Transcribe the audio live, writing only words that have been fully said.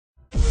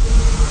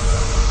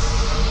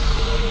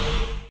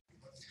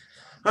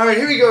All right,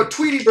 here we go.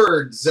 Tweety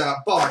Birds,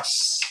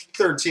 box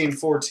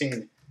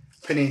 13-14,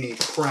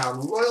 Panini Crown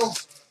Royal.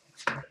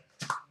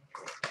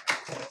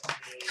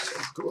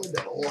 So good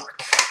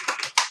luck.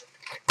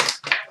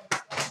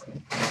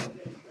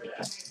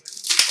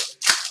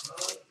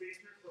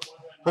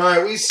 All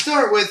right, we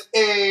start with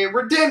a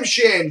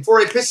redemption for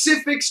a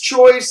Pacific's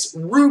Choice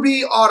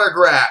Ruby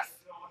autograph.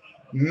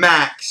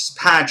 Max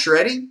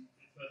Pacioretty.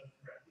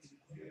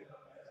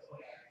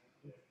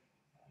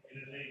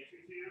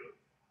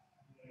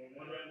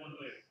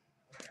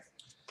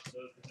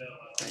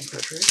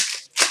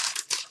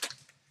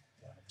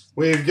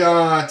 We've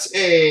got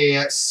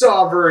a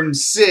Sovereign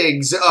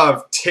Sigs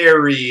of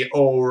Terry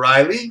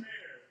O'Reilly.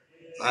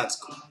 That's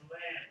cool.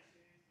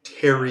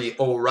 Terry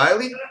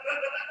O'Reilly.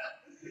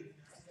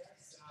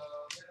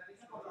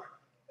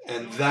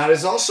 And that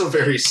is also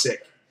very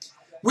sick.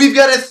 We've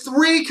got a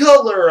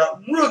 3-color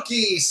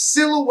rookie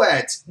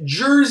silhouette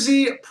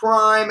jersey,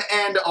 prime,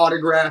 and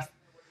autograph.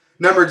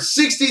 Numbered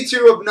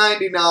 62 of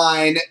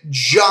 99,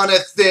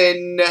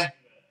 Jonathan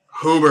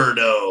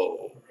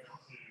Huberdeau.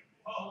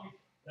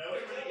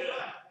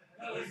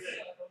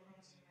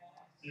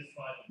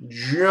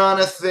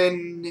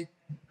 Jonathan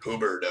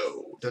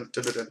Huberdeau. Dun,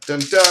 dun, dun, dun,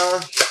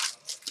 dun.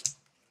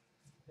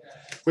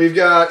 We've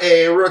got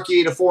a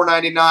rookie to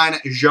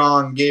 499,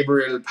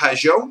 Jean-Gabriel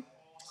Pageau.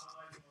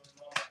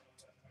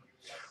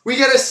 We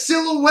got a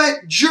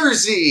silhouette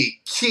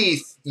jersey,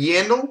 Keith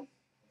Yandel.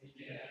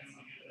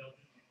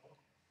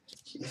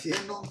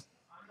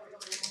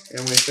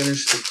 And we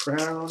finish the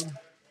crown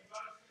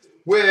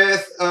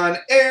with an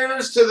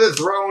Heirs to the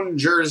Throne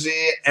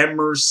jersey,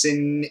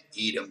 Emerson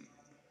Edom.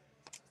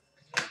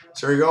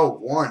 So there you go.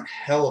 One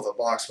hell of a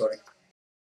box, buddy.